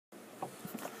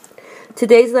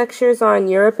Today's lecture is on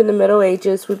Europe in the Middle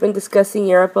Ages. We've been discussing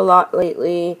Europe a lot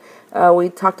lately. We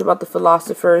talked about the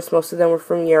philosophers. Most of them were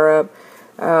from Europe.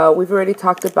 We've already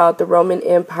talked about the Roman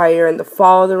Empire and the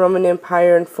fall of the Roman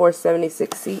Empire in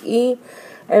 476 CE.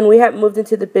 And we have moved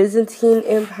into the Byzantine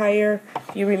Empire.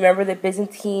 If you remember that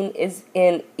Byzantine is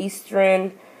the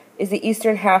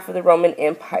eastern half of the Roman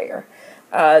Empire.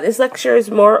 This lecture is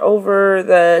more over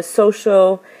the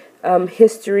social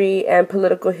history and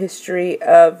political history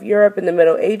of Europe in the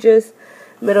Middle Ages.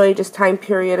 Middle Ages time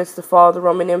period is the fall of the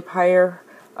Roman Empire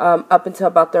up until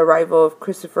about the arrival of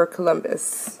Christopher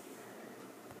Columbus.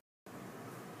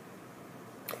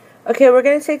 Okay, we're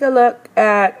going to take a look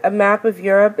at a map of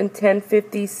Europe in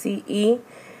 1050 CE.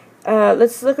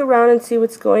 Let's look around and see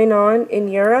what's going on in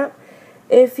Europe.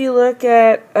 If you look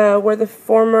at where the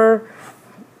former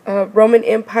Roman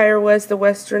Empire was, the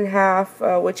western half,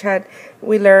 which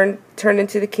we learned turned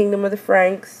into the Kingdom of the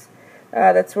Franks.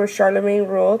 That's where Charlemagne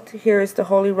ruled. Here is the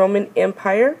Holy Roman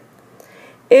Empire.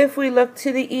 If we look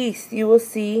to the east, you will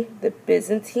see the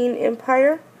Byzantine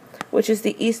Empire, which is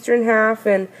the eastern half,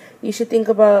 and you should think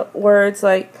about words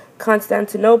like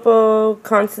Constantinople,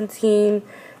 Constantine,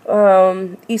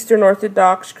 Eastern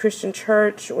Orthodox Christian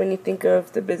Church when you think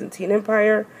of the Byzantine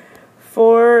Empire.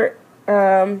 For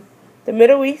the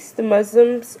Middle East, the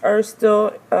Muslims are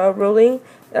still ruling,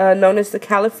 known as the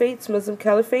Caliphates, Muslim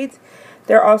Caliphates.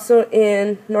 They're also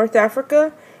in North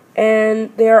Africa,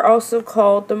 and they are also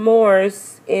called the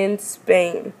Moors in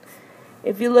Spain.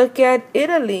 If you look at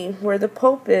Italy, where the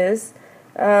Pope is,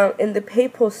 in the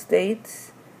Papal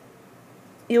States,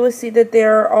 you will see that they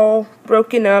are all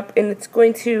broken up, and it's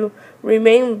going to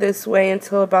remain this way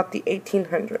until about the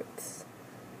 1800s.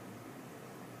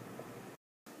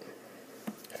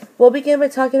 We'll begin by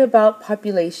talking about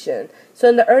population. So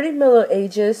in the early Middle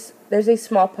Ages, there's a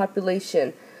small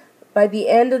population. By the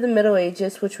end of the Middle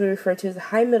Ages, which we refer to as the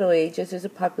High Middle Ages, there's a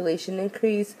population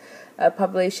increase.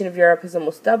 Population of Europe has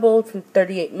almost doubled from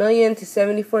 38 million to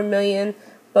 74 million.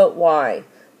 But why?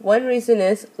 One reason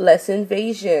is less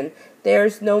invasion.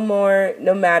 There's no more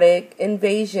nomadic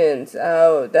invasions.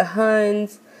 The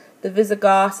Huns, the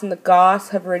Visigoths, and the Goths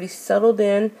have already settled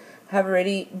in, have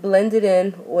already blended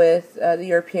in with the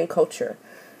European culture.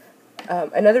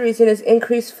 Another reason is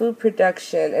increased food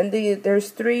production, and there's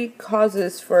three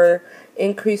causes for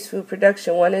increased food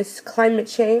production. One is climate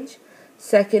change,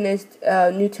 second is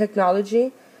new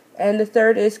technology, and the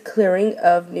third is clearing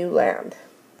of new land.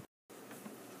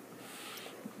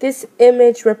 This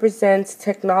image represents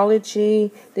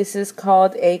technology. This is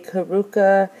called a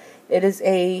Karuka. It is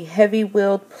a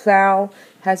heavy-wheeled plow,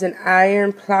 has an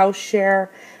iron plowshare,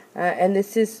 and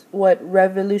this is what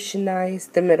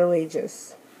revolutionized the Middle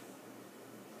Ages.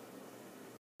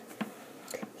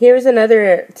 Here's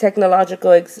another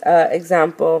technological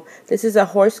example. This is a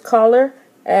horse collar,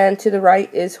 and to the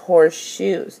right is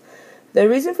horseshoes. The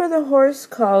reason for the horse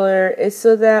collar is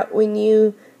so that when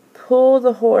you pull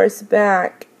the horse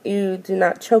back, you do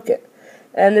not choke it.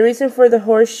 And the reason for the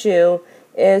horseshoe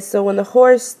is so when the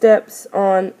horse steps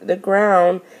on the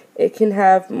ground, it can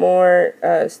have more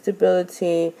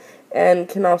stability and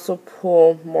can also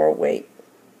pull more weight.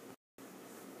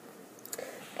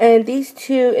 And these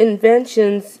two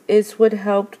inventions is what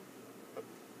helped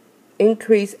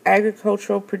increase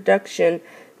agricultural production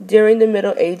during the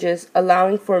Middle Ages,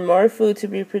 allowing for more food to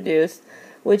be produced,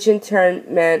 which in turn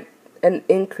meant an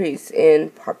increase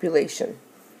in population.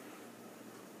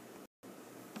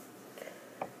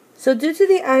 So due to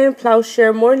the iron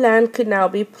plowshare, more land could now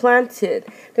be planted.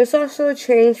 There's also a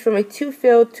change from a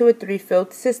 2-field to a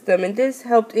 3-field system, and this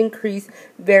helped increase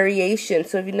variation.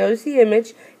 So if you notice the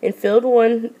image, in field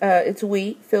 1, it's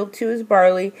wheat, field 2 is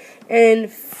barley,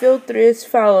 and field 3 is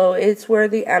fallow. It's where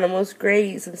the animals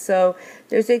graze, and so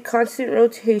there's a constant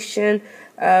rotation.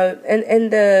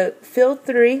 And the field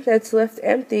 3 that's left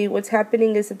empty, what's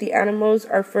happening is that the animals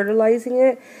are fertilizing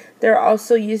it. They're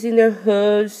also using their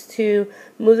hooves to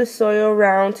move the soil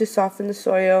around to soften the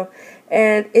soil.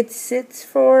 And it sits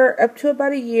for up to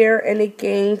about a year, and it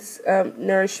gains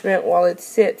nourishment while it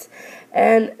sits.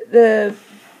 And the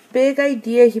big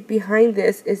idea behind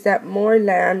this is that more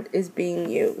land is being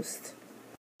used.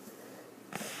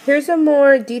 Here's a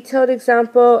more detailed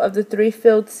example of the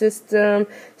 3-field system.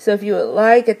 So if you would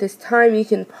like, at this time, you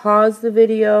can pause the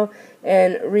video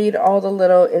and read all the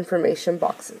little information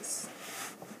boxes.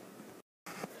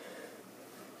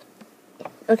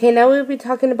 Okay, now we'll be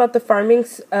talking about the farming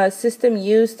system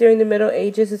used during the Middle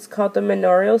Ages. It's called the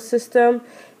manorial system.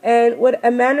 And what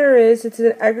a manor is, it's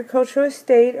an agricultural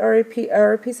estate or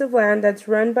a piece of land that's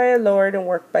run by a lord and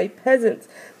worked by peasants.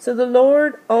 So the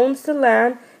lord owns the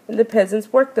land and the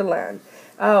peasants work the land.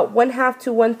 One half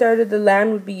to one third of the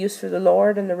land would be used for the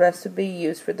Lord, and the rest would be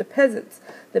used for the peasants.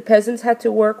 The peasants had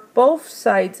to work both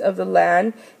sides of the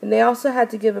land, and they also had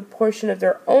to give a portion of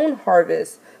their own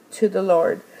harvest to the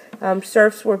Lord.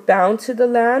 Serfs were bound to the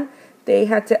land. They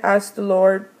had to ask the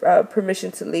Lord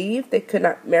permission to leave. They could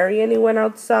not marry anyone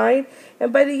outside.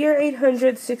 And by the year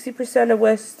 800, 60% of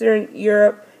Western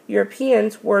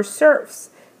Europeans were serfs.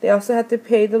 They also had to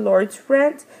pay the Lord's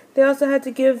rent. They also had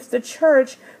to give the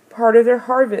church part of their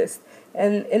harvest.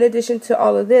 And in addition to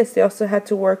all of this, they also had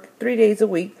to work 3 days a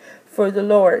week for the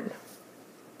Lord.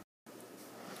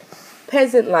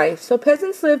 Peasant life. So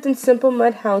peasants lived in simple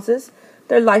mud houses.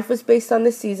 Their life was based on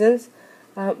the seasons.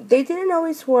 They didn't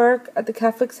always work. The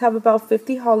Catholics have about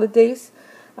 50 holidays.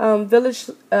 Village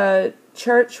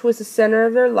church was the center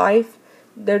of their life.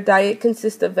 Their diet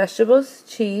consists of vegetables,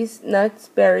 cheese, nuts,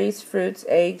 berries, fruits,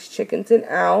 eggs, chickens, and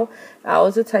owl. Owl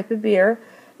is a type of beer.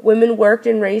 Women worked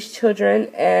and raised children,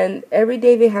 and every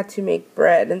day they had to make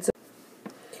bread.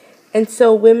 And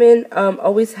so women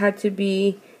always had to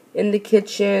be in the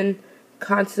kitchen,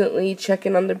 constantly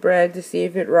checking on the bread to see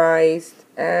if it rised,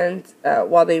 and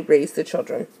while they raised the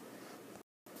children.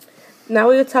 Now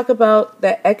we will talk about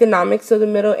the economics of the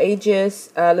Middle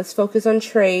Ages. Let's focus on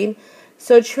trade.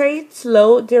 So trade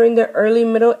slowed during the early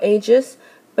Middle Ages,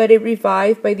 but it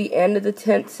revived by the end of the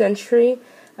 10th century.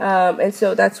 And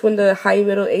so that's when the High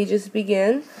Middle Ages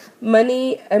begin.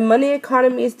 Money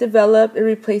economy is developed. It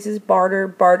replaces barter.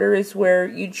 Barter is where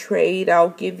you trade. I'll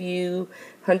give you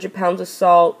 100 pounds of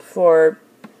salt for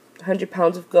 100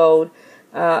 pounds of gold.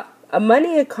 A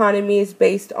money economy is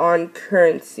based on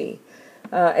currency.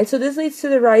 And so this leads to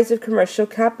the rise of commercial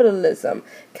capitalism.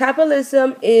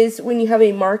 Capitalism is when you have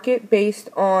a market based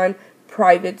on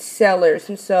private sellers.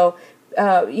 And so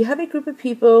you have a group of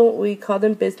people, we call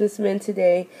them businessmen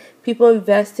today. People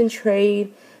invest in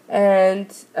trade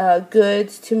and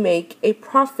goods to make a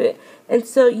profit. And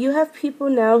so you have people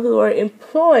now who are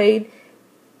employed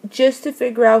just to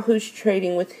figure out who's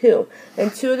trading with who.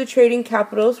 And two of the trading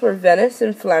capitals were Venice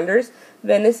and Flanders.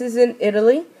 Venice is in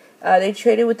Italy. They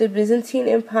traded with the Byzantine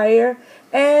Empire,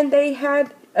 and they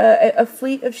had a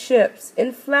fleet of ships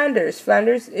in Flanders.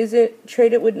 Flanders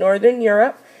traded with Northern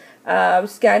Europe,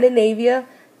 Scandinavia,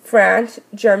 France,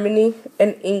 Germany,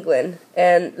 and England.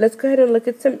 And let's go ahead and look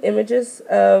at some images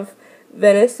of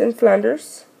Venice and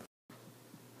Flanders.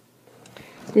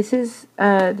 This is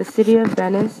the city of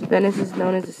Venice. Venice is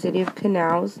known as the city of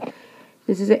canals.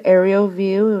 This is an aerial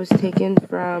view. It was taken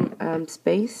from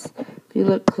space. If you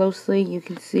look closely, you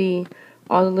can see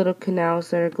all the little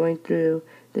canals that are going through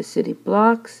the city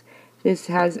blocks. This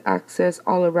has access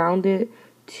all around it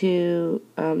to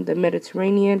the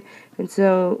Mediterranean. And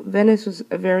so Venice was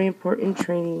a very important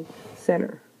trading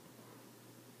center.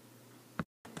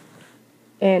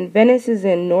 And Venice is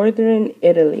in northern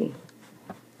Italy.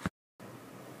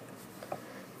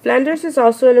 Flanders is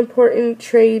also an important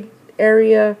trade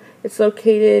area. It's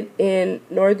located in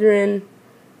northern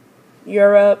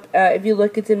Europe. If you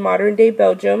look, it's in modern-day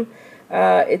Belgium.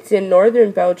 It's in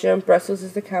northern Belgium. Brussels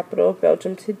is the capital of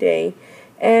Belgium today.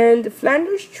 And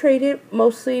Flanders traded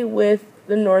mostly with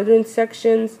the northern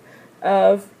sections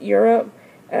of Europe.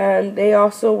 And they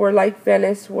also were, like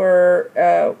Venice, were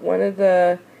one of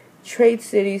the trade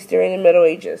cities during the Middle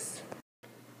Ages.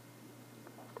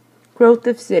 Growth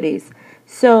of cities.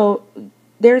 So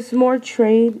there's more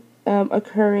trade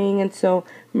occurring, and so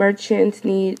merchants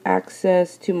need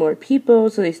access to more people,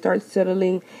 so they start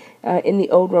settling in the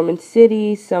old Roman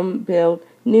cities. Some build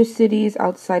new cities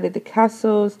outside of the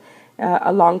castles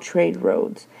along trade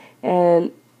roads.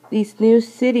 And these new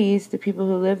cities, the people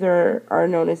who live there are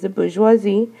known as the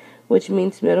bourgeoisie, which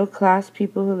means middle class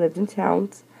people who lived in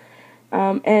towns.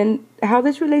 And how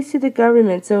this relates to the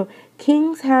government. So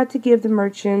kings had to give the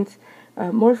merchants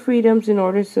more freedoms in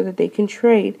order so that they can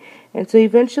trade. And so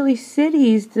eventually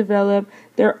cities developed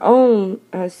their own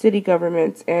city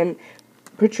governments, and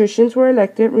patricians were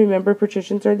elected. Remember,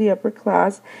 patricians are the upper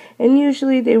class, and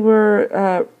usually they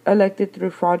were elected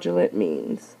through fraudulent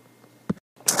means.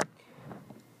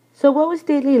 So what was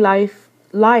daily life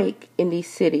like in these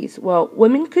cities? Well,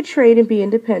 women could trade and be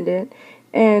independent,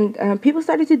 and people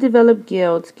started to develop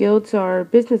guilds. Guilds are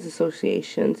business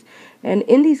associations. And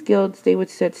in these guilds, they would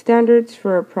set standards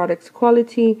for a product's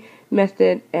quality,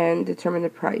 method, and determine the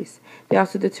price. They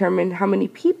also determined how many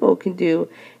people can do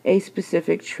a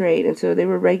specific trade. And so they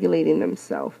were regulating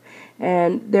themselves.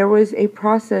 And there was a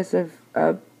process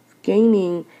of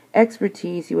gaining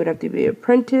expertise. You would have to be an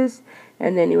apprentice,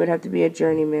 and then you would have to be a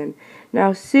journeyman.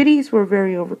 Now, cities were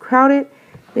very overcrowded.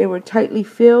 They were tightly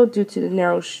filled due to the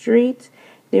narrow streets.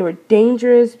 They were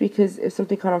dangerous because if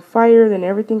something caught on fire, then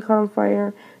everything caught on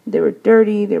fire. They were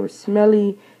dirty, they were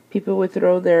smelly. People would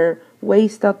throw their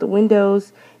waste out the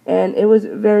windows, and it was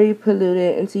very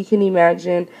polluted. And so you can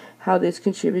imagine how this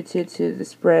contributed to the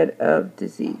spread of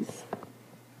disease.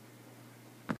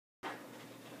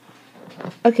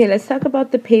 Okay, let's talk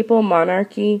about the papal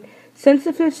monarchy. Since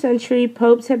the 5th century,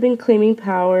 popes have been claiming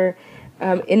power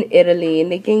in Italy,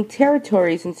 and they gained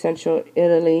territories in central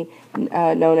Italy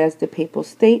known as the Papal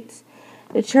States.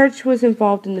 The church was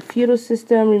involved in the feudal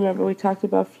system. Remember, we talked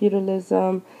about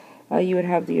feudalism. You would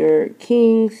have your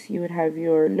kings, you would have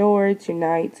your lords, your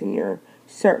knights, and your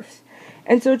serfs.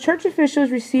 And so church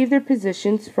officials received their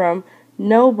positions from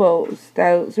nobles.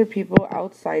 Those are people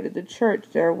outside of the church.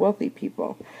 They're wealthy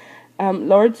people.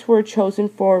 Lords were chosen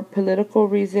for political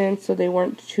reasons, so they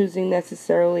weren't choosing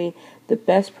necessarily the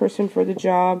best person for the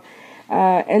job.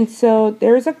 And so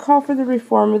there is a call for the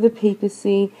reform of the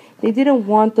papacy. They didn't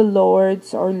want the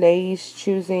lords or lays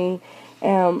choosing.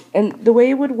 And the way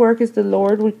it would work is the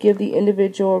lord would give the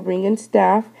individual a ring and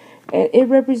staff, and it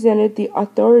represented the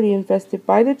authority invested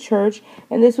by the church,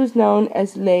 and this was known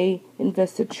as lay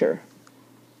investiture.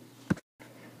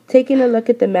 Taking a look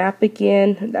at the map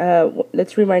again,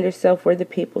 let's remind ourselves where the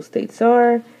Papal States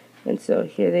are. And so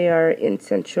here they are in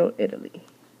central Italy.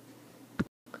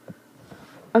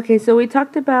 Okay, so we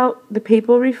talked about the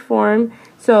papal reform.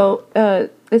 So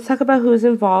let's talk about who's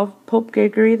involved. Pope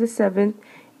Gregory VII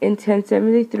in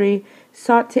 1073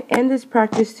 sought to end this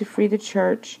practice to free the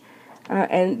church.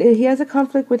 And he has a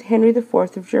conflict with Henry IV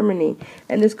of Germany.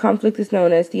 And this conflict is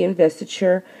known as the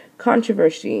investiture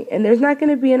controversy. And there's not going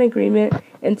to be an agreement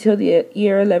until the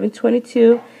year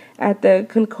 1122 at the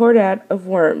Concordat of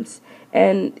Worms.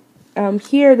 And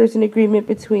here there's an agreement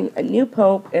between a new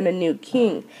pope and a new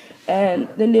king. And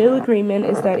the new agreement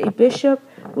is that a bishop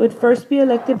would first be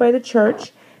elected by the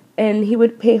church, and he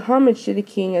would pay homage to the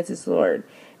king as his lord.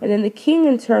 And then the king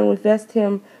in turn would vest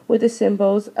him with the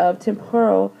symbols of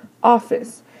temporal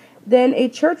office. Then a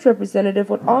church representative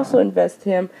would also invest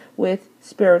him with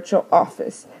spiritual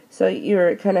office. So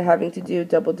you're kind of having to do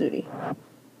double duty.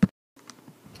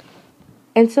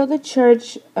 And so the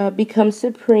church becomes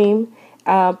supreme.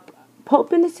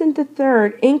 Pope Innocent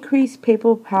III increased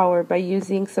papal power by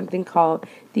using something called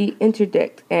the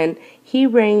interdict, and he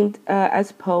reigned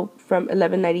as pope from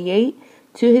 1198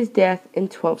 to his death in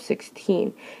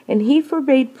 1216. And he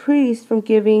forbade priests from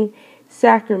giving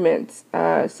sacraments,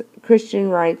 Christian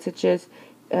rites such as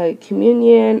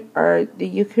communion or the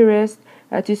Eucharist,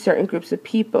 to certain groups of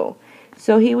people.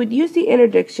 So he would use the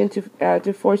interdiction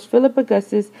to force Philip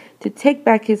Augustus to take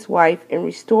back his wife and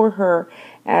restore her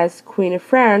as Queen of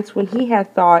France when he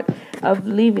had thought of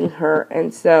leaving her.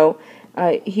 And so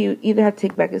he either had to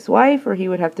take back his wife or he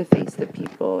would have to face the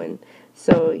people. And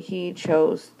so he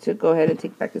chose to go ahead and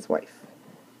take back his wife.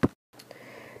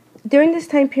 During this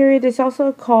time period, there's also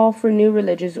a call for new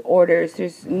religious orders.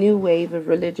 There's a new wave of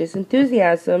religious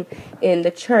enthusiasm in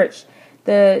the church.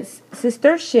 The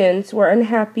Cistercians were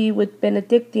unhappy with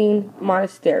Benedictine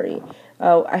monastery.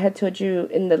 I had told you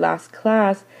in the last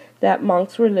class that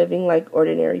monks were living like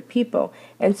ordinary people.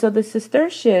 And so the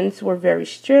Cistercians were very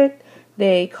strict.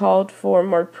 They called for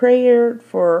more prayer,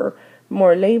 for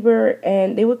more labor,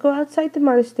 and they would go outside the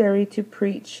monastery to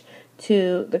preach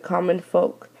to the common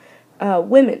folk.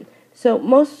 Women. So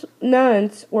most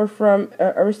nuns were from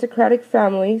aristocratic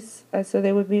families, so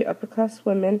they would be upper-class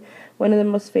women. One of the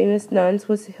most famous nuns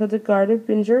was Hildegard of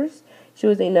Bingen. She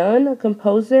was a nun, a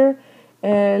composer,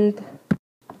 and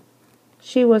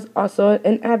she was also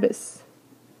an abbess,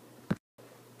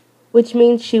 which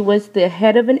means she was the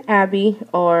head of an abbey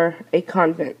or a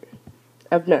convent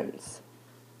of nuns.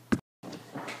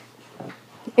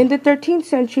 In the 13th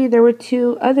century, there were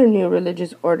two other new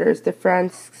religious orders, the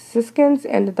Franciscans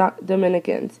and the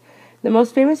Dominicans. The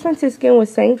most famous Franciscan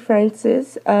was Saint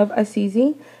Francis of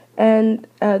Assisi, and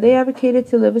they advocated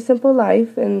to live a simple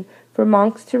life and for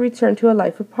monks to return to a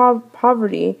life of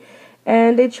poverty,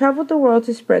 and they traveled the world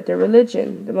to spread their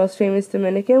religion. The most famous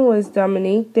Dominican was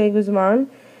Dominique de Guzman,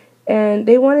 and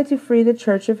they wanted to free the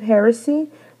church of heresy,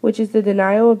 which is the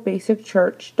denial of basic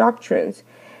church doctrines.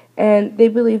 And they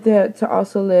believed they had to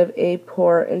also live a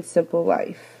poor and simple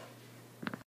life.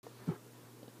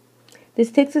 This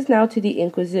takes us now to the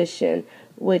Inquisition,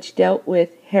 which dealt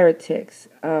with heretics.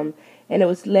 And it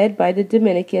was led by the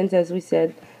Dominicans, as we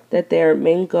said, that their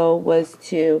main goal was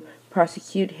to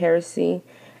prosecute heresy.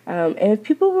 And if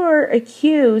people were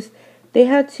accused, they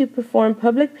had to perform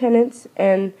public penance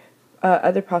and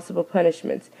other possible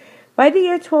punishments. By the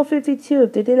year 1252,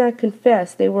 if they did not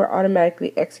confess, they were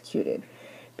automatically executed.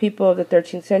 People of the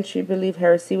 13th century believed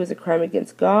heresy was a crime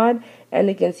against God and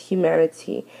against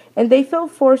humanity, and they felt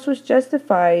force was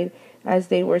justified as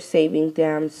they were saving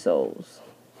damned souls.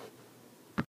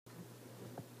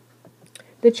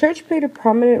 The church played a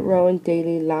prominent role in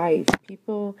daily life.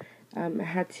 People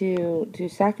had to do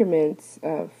sacraments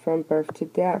from birth to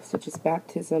death, such as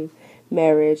baptism,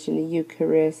 marriage, and the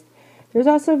Eucharist. There's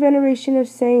also veneration of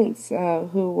saints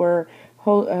who were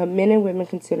men and women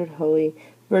considered holy.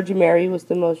 Virgin Mary was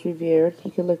the most revered.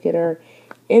 You can look at her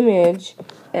image,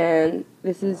 and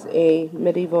this is a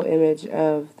medieval image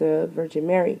of the Virgin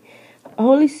Mary.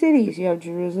 Holy cities, you have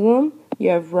Jerusalem, you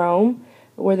have Rome,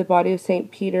 where the body of St.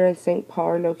 Peter and St. Paul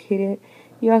are located.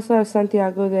 You also have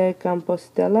Santiago de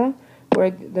Compostela,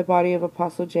 where the body of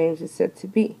Apostle James is said to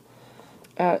be.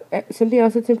 Something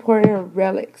else that's important are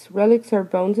relics. Relics are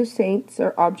bones of saints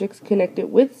or objects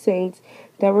connected with saints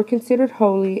that were considered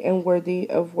holy and worthy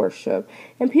of worship,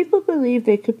 and people believed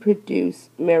they could produce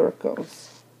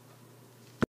miracles.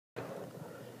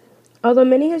 Although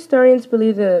many historians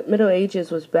believe the Middle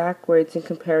Ages was backwards in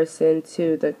comparison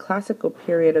to the classical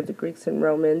period of the Greeks and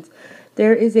Romans,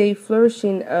 there is a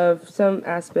flourishing of some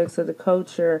aspects of the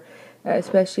culture,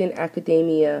 especially in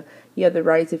academia. You have the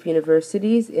rise of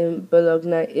universities in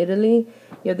Bologna, Italy.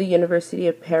 You have the University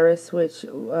of Paris, which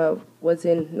was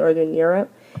in Northern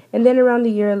Europe. And then around the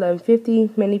year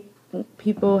 1150, many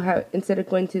people have, instead of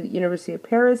going to the University of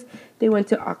Paris, they went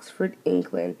to Oxford,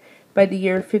 England. By the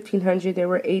year 1500, there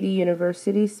were 80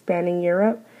 universities spanning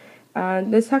Europe.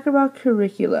 Let's talk about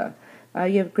curricula.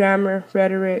 You have grammar,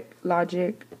 rhetoric,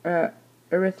 logic,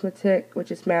 arithmetic,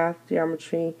 which is math,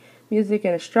 geometry, music,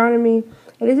 and astronomy.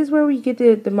 And this is where we get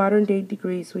the modern day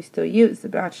degrees we still use, the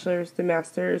bachelor's, the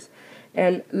master's,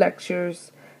 and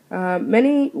lectures.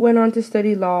 Many went on to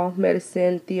study law,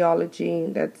 medicine, theology,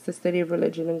 that's the study of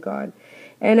religion and God.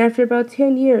 And after about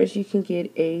 10 years, you can get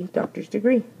a doctor's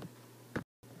degree.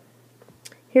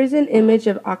 Here's an image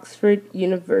of Oxford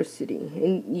University,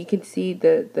 and you can see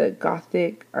the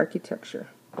Gothic architecture.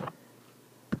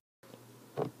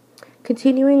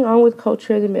 Continuing on with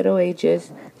culture of the Middle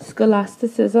Ages,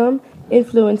 scholasticism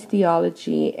influenced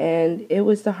theology, and it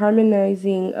was the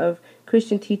harmonizing of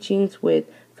Christian teachings with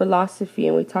philosophy,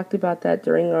 and we talked about that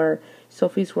during our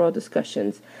Sophie's World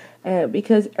discussions,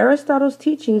 because Aristotle's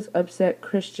teachings upset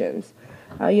Christians.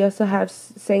 You also have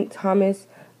St. Thomas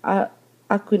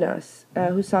Aquinas,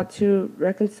 who sought to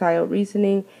reconcile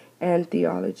reasoning and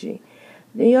theology.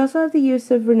 Then you also have the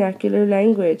use of vernacular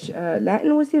language.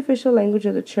 Latin was the official language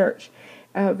of the church.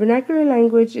 Vernacular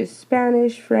language is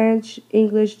Spanish, French,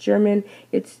 English, German.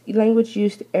 It's language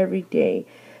used every day.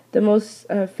 The most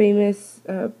famous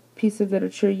piece of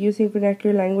literature using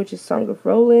vernacular language is Song of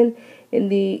Roland in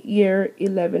the year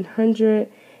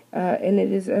 1100, and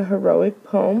it is a heroic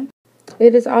poem.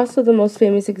 It is also the most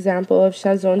famous example of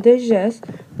chanson de geste,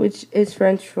 which is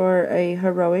French for a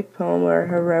heroic poem or a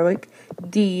heroic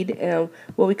deed,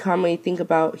 what we commonly think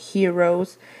about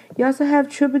heroes. You also have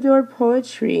troubadour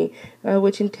poetry,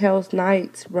 which entails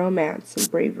knights, romance,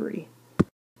 and bravery.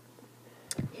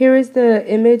 Here is the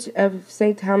image of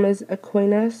St. Thomas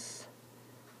Aquinas.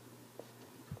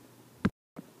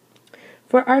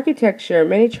 For architecture,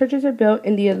 many churches are built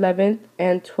in the 11th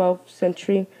and 12th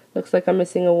century. Looks like I'm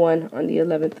missing a 1 on the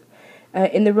 11th.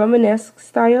 In the Romanesque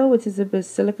style, which is a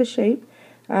basilica shape,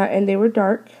 and they were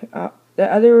dark.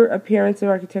 The other appearance of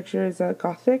architecture is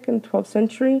Gothic in the 12th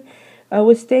century,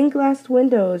 with stained glass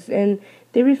windows, and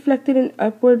they reflected an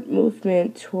upward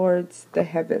movement towards the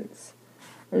heavens.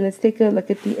 And let's take a look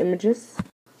at the images.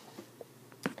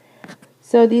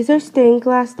 So these are stained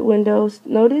glass windows.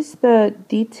 Notice the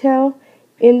detail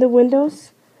in the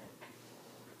windows.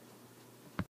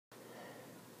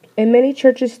 And many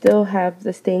churches still have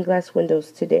the stained glass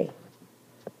windows today.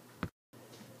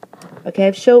 Okay,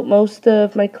 I've showed most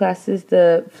of my classes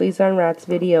the Fleas on Rats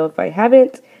video. If I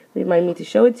haven't, remind me to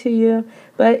show it to you.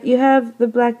 But you have the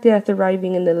Black Death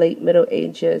arriving in the late Middle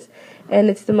Ages, and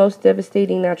it's the most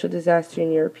devastating natural disaster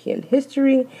in European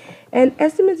history. And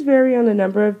estimates vary on the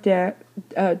number of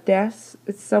deaths.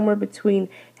 It's somewhere between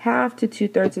half to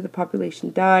 2/3 of the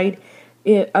population died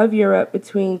of Europe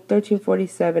between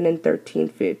 1347 and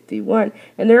 1351.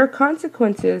 And there are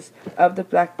consequences of the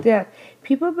Black Death.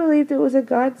 People believed it was a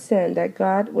godsend, that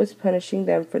God was punishing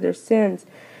them for their sins.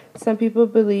 Some people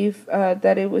believe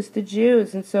that it was the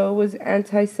Jews, and so it was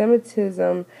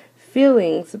anti-Semitism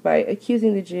feelings by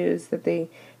accusing the Jews that they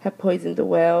have poisoned the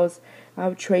whales.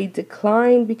 Trade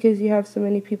declined because you have so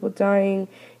many people dying.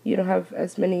 You don't have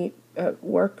as many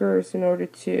workers in order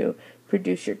to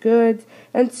produce your goods.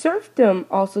 And serfdom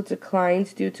also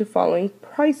declined due to falling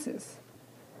prices.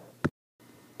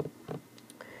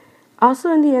 Also,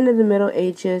 in the end of the Middle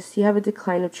Ages, you have a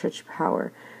decline of church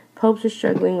power. popes were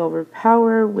struggling over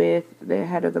power with the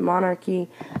head of the monarchy.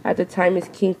 At the time is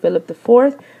King Philip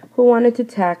IV, who wanted to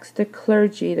tax the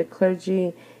clergy. The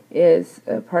clergy is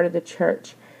a part of the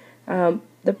church.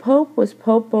 The pope was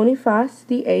Pope Boniface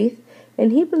VIII,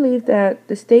 and he believed that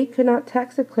the state could not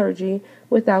tax the clergy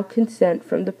without consent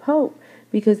from the pope,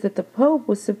 because that the pope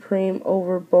was supreme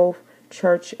over both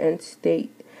church and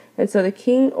state. And so the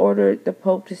king ordered the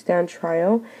pope to stand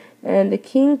trial, and the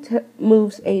king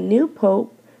moves a new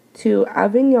pope to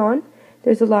Avignon.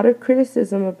 There's a lot of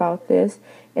criticism about this,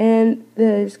 and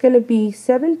there's going to be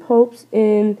 7 popes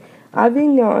in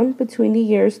Avignon between the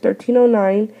years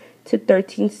 1309 to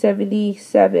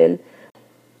 1377,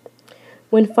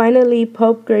 when finally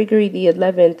Pope Gregory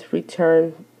XI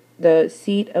returned the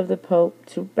seat of the Pope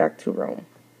back to Rome.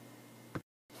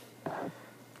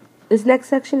 This next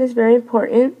section is very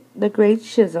important, the Great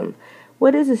Schism.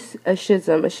 What is a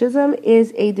schism? A schism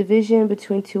is a division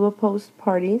between two opposed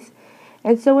parties.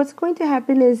 And so what's going to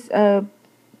happen is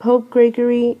Pope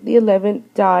Gregory XI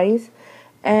dies,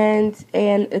 and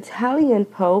an Italian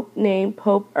pope named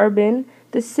Pope Urban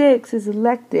VI is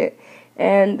elected.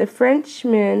 And the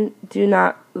Frenchmen do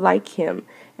not like him,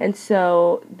 and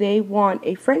so they want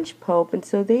a French pope, and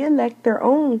so they elect their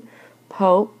own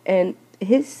pope, and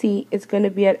his seat is going to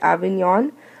be at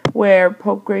Avignon, where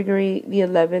Pope Gregory XI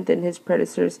and his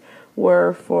predecessors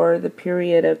were for the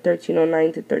period of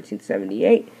 1309 to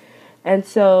 1378. And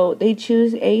so they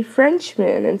choose a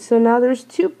Frenchman, and so now there's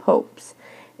 2 popes.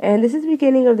 And this is the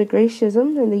beginning of the Great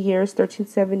Schism in the years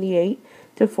 1378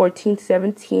 to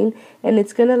 1417, and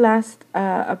it's going to last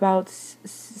about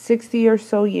 60 or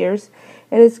so years,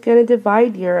 and it's going to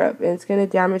divide Europe, and it's going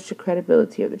to damage the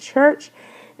credibility of the church,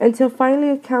 until finally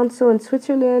a council in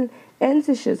Switzerland ends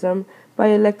the schism by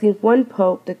electing one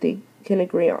pope that they can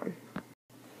agree on.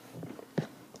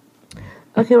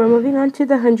 Okay, we're moving on to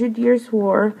the 100 Years'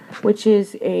 War, which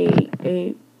is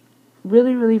a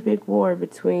really, really big war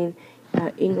between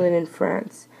England and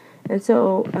France. And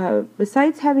so,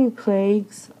 besides having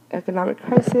plagues, economic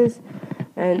crisis,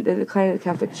 and the decline of the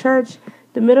Catholic Church,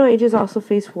 the Middle Ages also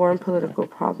faced war and political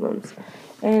problems.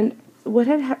 And what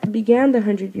had began the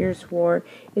 100 Years' War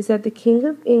is that the King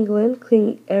of England,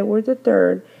 King Edward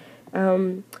III,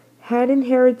 had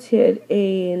inherited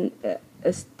an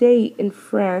estate in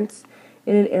France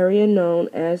in an area known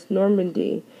as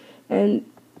Normandy. And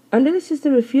under the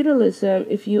system of feudalism,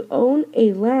 if you own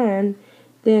a land,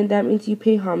 then that means you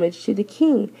pay homage to the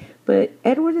king. But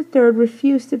Edward III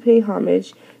refused to pay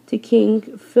homage to King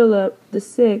Philip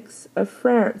VI of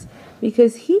France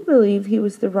because he believed he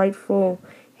was the rightful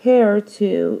heir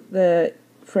to the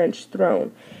French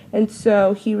throne. And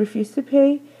so he refused to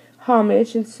pay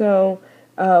homage, and so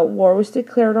war was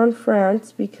declared on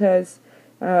France because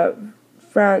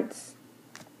France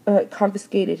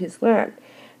confiscated his land.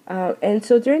 And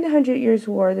so during the 100 Years'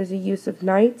 War, there's a use of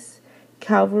knights,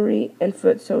 cavalry, and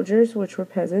foot soldiers, which were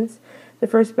peasants. The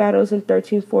first battle is in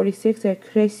 1346 at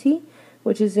Crécy,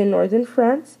 which is in northern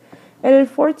France. And in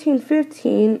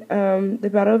 1415, the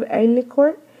Battle of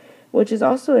Agnicourt, which is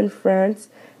also in France.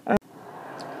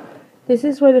 This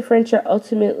is where the French are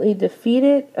ultimately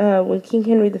defeated when King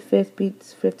Henry V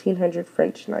beats 1,500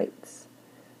 French knights.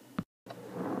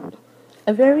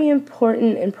 A very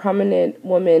important and prominent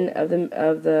woman of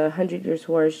the 100 Years'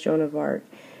 War is Joan of Arc.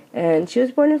 And she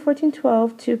was born in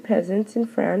 1412 to peasants in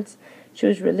France. She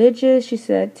was religious. She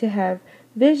said to have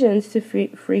visions to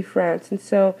free France. And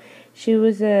so she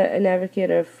was an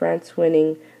advocate of France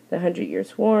winning the 100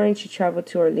 Years' War, and she traveled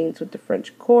to Orleans with the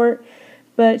French court.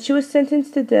 But she was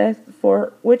sentenced to death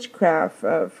for witchcraft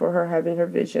for her having her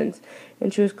visions,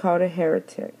 and she was called a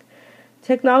heretic.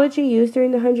 Technology used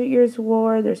during the 100 Years'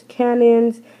 War, there's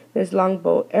cannons, there's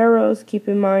longbow arrows. Keep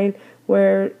in mind,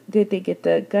 where did they get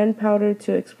the gunpowder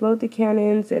to explode the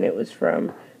cannons? And it was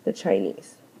from the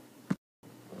Chinese.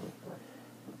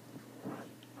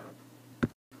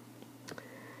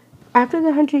 After the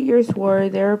 100 Years' War,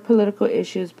 there were political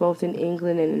issues both in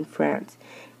England and in France.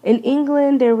 In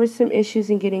England, there were some issues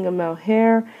in getting a male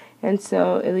heir, and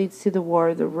so it leads to the War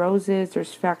of the Roses.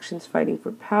 There's factions fighting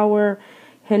for power.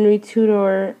 Henry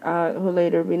Tudor, who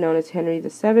later would be known as Henry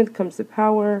VII, comes to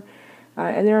power,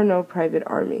 and there are no private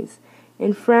armies.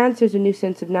 In France, there's a new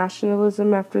sense of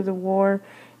nationalism after the war.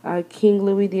 King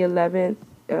Louis XI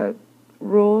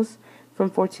rules from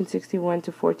 1461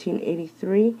 to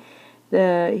 1483.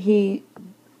 He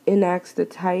enacts the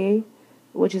taille,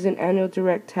 which is an annual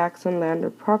direct tax on land or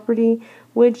property,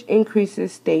 which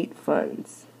increases state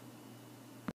funds.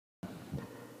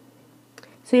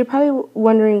 So you're probably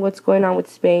wondering what's going on with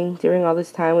Spain during all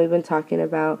this time. We've been talking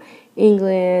about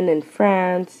England and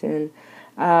France and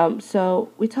So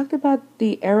we talked about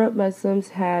the Arab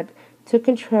Muslims took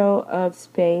control of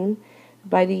Spain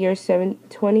by the year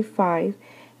 725.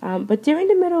 But during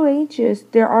the Middle Ages,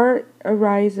 there are a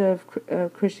rise of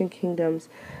Christian kingdoms.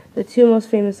 The two most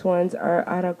famous ones are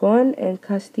Aragon and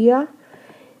Castilla.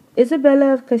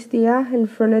 Isabella of Castilla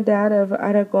and Ferdinand of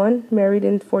Aragon married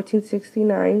in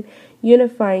 1469,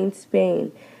 unifying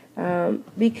Spain.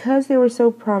 Because they were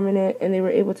so prominent and they were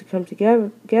able to come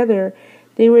together,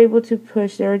 they were able to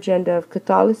push their agenda of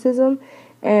Catholicism,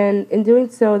 and in doing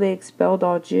so, they expelled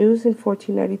all Jews in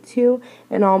 1492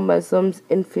 and all Muslims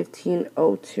in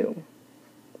 1502.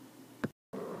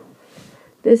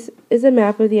 This is a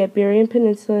map of the Iberian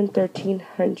Peninsula in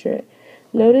 1300.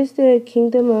 Notice the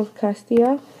Kingdom of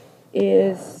Castilla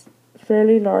is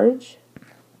fairly large.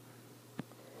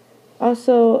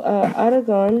 Also,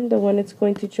 Aragon, the one it's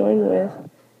going to join with,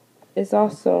 is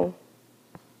also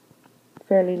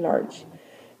fairly large.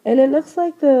 And it looks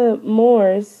like the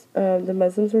Moors, the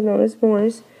Muslims were known as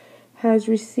Moors, has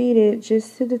receded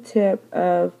just to the tip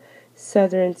of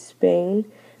southern Spain,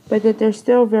 but that they're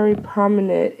still very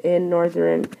prominent in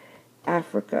northern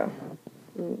Africa.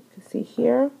 You can see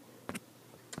here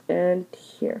and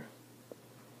here.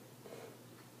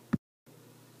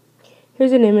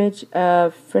 Here's an image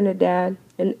of Ferdinand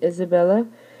and Isabella,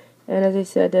 and as I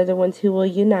said, they're the ones who will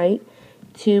unite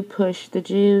to push the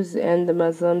Jews and the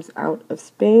Muslims out of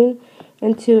Spain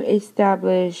and to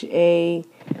establish a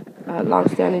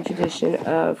long-standing tradition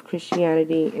of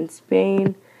Christianity in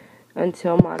Spain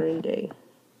until modern day.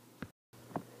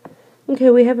 Okay,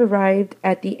 we have arrived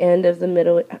at the end of the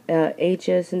Middle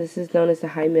Ages, and this is known as the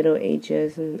High Middle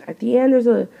Ages. And at the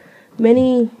end,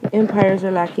 many empires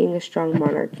are lacking a strong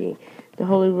monarchy. The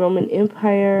Holy Roman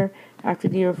Empire, after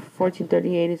the year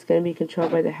 1438, is going to be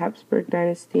controlled by the Habsburg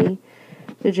dynasty.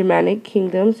 The Germanic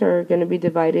kingdoms are going to be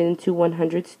divided into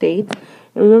 100 states.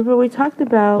 And remember, we talked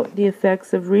about the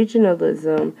effects of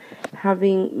regionalism,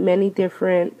 having many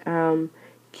different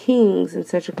kings in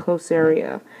such a close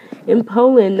area. In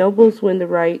Poland, nobles win the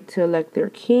right to elect their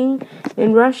king.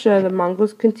 In Russia, the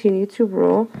Mongols continue to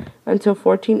rule until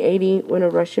 1480, when a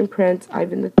Russian prince,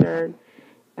 Ivan III,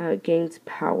 gains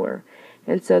power.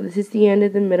 And so this is the end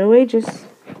of the Middle Ages.